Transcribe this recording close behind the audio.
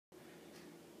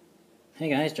Hey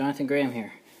guys, Jonathan Graham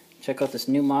here. Check out this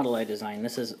new model I designed.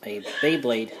 This is a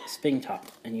Beyblade spin top,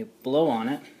 and you blow on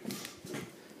it,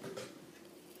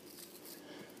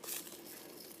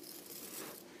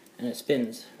 and it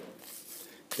spins.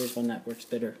 Here's one that works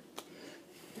better.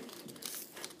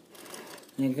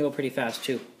 And you can go pretty fast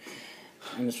too.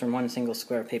 And it's from one single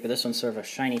square of paper. This one's sort of a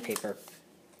shiny paper.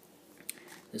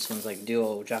 This one's like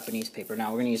duo Japanese paper. Now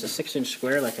we're going to use a 6-inch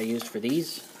square like I used for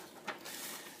these.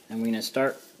 And we're going to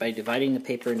start by dividing the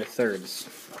paper into thirds.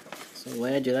 So the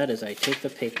way I do that is I take the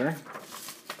paper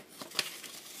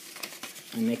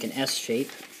and make an S shape,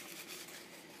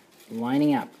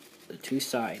 lining up the two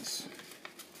sides.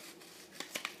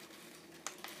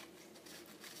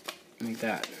 Like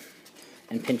that.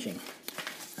 And pinching.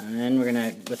 And then we're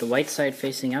going to, with the white side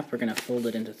facing up, we're going to fold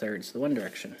it into thirds, the one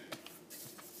direction.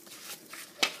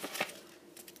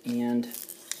 And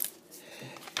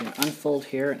we're going to unfold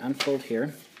here and unfold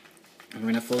here. And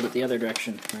we're going to fold it the other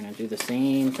direction. We're going to do the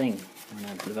same thing. We're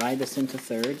going to divide this into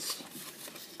thirds,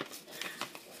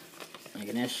 like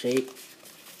an S shape.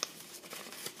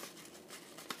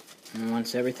 And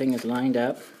once everything is lined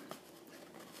up,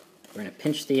 we're going to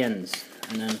pinch the ends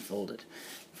and then fold it.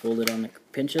 Fold it on the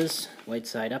pinches, white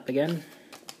side up again.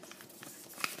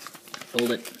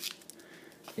 Fold it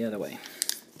the other way.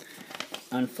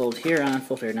 Unfold here and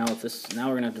unfold here. Now with this, now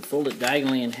we're going to have to fold it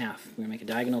diagonally in half. We're going to make a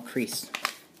diagonal crease.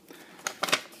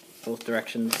 Both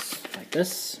directions like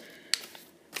this.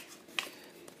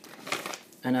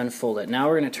 And unfold it. Now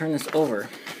we're going to turn this over.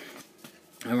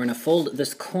 And we're going to fold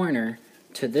this corner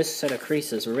to this set of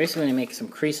creases. We're basically going to make some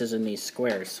creases in these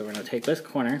squares. So we're going to take this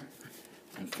corner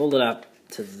and fold it up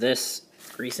to this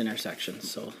crease intersection.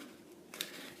 So,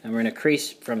 and we're going to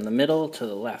crease from the middle to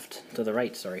the left, to the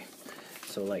right, sorry.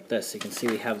 So like this. You can see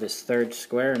we have this third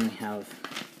square and we have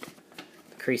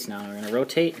the crease now. We're going to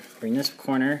rotate, bring this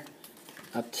corner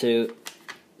up to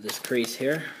this crease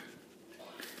here.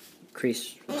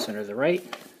 Crease center to the right.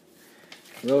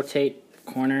 Rotate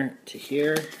corner to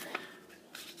here.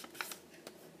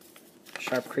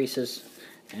 Sharp creases.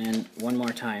 And one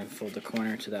more time, fold the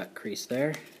corner to that crease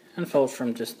there. And fold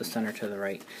from just the center to the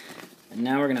right. And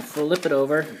now we're going to flip it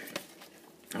over.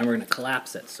 And we're going to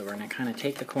collapse it. So we're going to kind of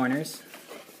take the corners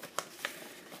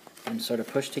and sort of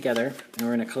push together. And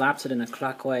we're going to collapse it in a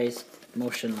clockwise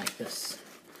motion like this.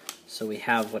 So we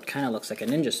have what kind of looks like a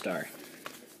ninja star.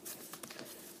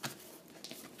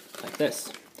 Like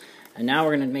this. And now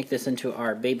we're going to make this into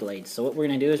our Beyblade. So what we're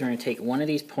going to do is we're going to take one of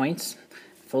these points,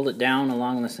 fold it down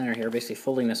along the center here, basically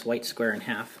folding this white square in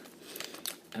half.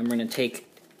 And we're going to take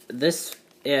this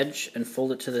edge and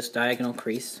fold it to this diagonal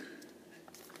crease.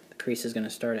 The crease is going to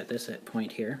start at this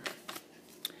point here.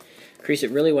 Crease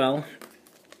it really well.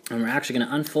 And we're actually going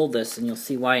to unfold this, and you'll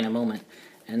see why in a moment.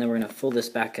 And then we're going to fold this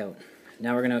back out.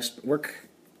 Now we're going to work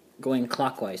going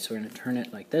clockwise. So we're going to turn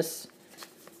it like this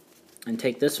and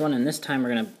take this one, and this time we're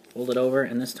going to fold it over,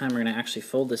 and this time we're going to actually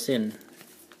fold this in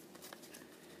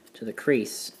to the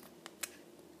crease.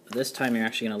 This time you're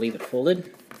actually going to leave it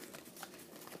folded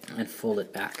and fold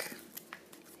it back.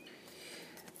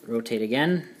 Rotate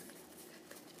again,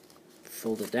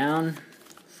 fold it down,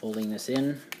 folding this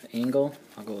in, angle.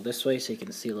 I'll go this way so you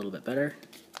can see a little bit better.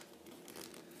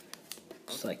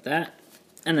 Just like that.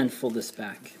 And then fold this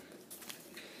back.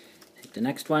 Take the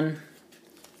next one,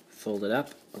 fold it up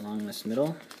along this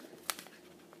middle.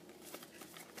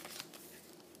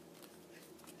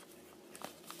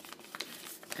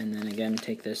 And then again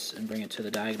take this and bring it to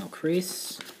the diagonal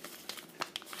crease.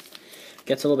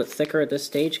 Gets a little bit thicker at this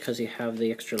stage because you have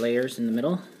the extra layers in the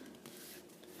middle.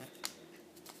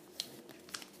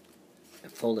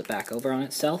 Fold it back over on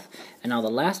itself. And now the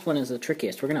last one is the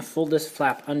trickiest. We're going to fold this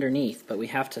flap underneath, but we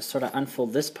have to sort of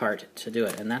unfold this part to do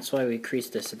it. And that's why we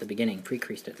creased this at the beginning,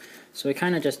 pre-creased it. So we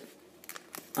kind of just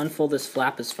unfold this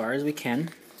flap as far as we can,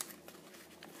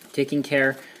 taking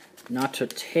care not to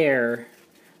tear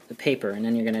the paper. And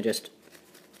then you're going to just,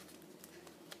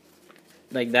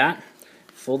 like that,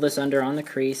 fold this under on the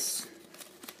crease,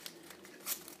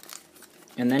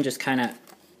 and then just kind of,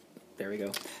 there we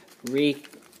go,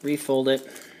 refold it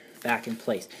back in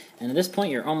place. And at this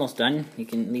point you're almost done. You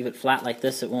can leave it flat like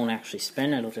this. It won't actually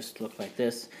spin. It'll just look like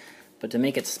this. But to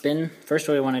make it spin, first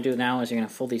what we want to do now is you're going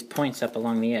to fold these points up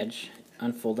along the edge.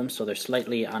 Unfold them so they're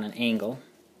slightly on an angle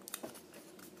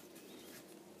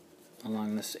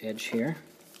along this edge here.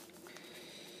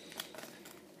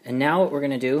 And now what we're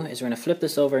going to do is we're going to flip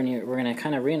this over, and we're going to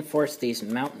kind of reinforce these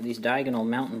diagonal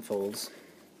mountain folds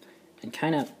and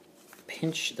kind of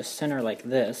pinch the center like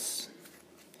this,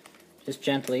 just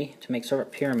gently to make sort of a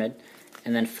pyramid,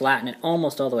 and then flatten it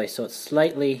almost all the way so it's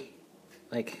slightly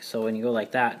like, so when you go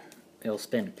like that, it'll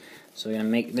spin. So we're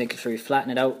going to make sure you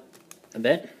flatten it out a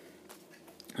bit.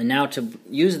 And now to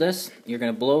use this, you're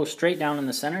going to blow straight down in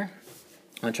the center.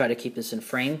 I'm going to try to keep this in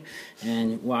frame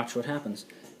and watch what happens.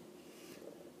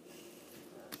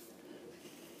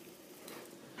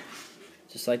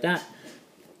 Just like that.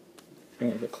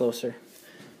 Bring it a bit closer.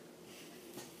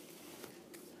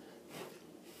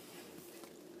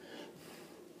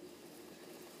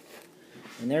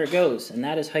 And there it goes. And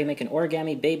that is how you make an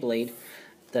origami Beyblade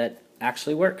that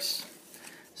actually works.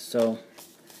 So,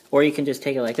 or you can just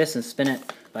take it like this and spin it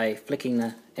by flicking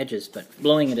the edges, but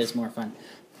blowing it is more fun.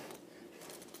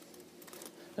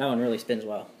 That one really spins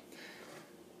well.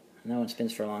 And that one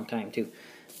spins for a long time too.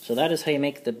 So that is how you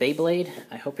make the Beyblade.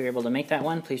 I hope you're able to make that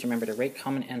one. Please remember to rate,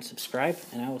 comment, and subscribe,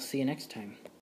 and I will see you next time.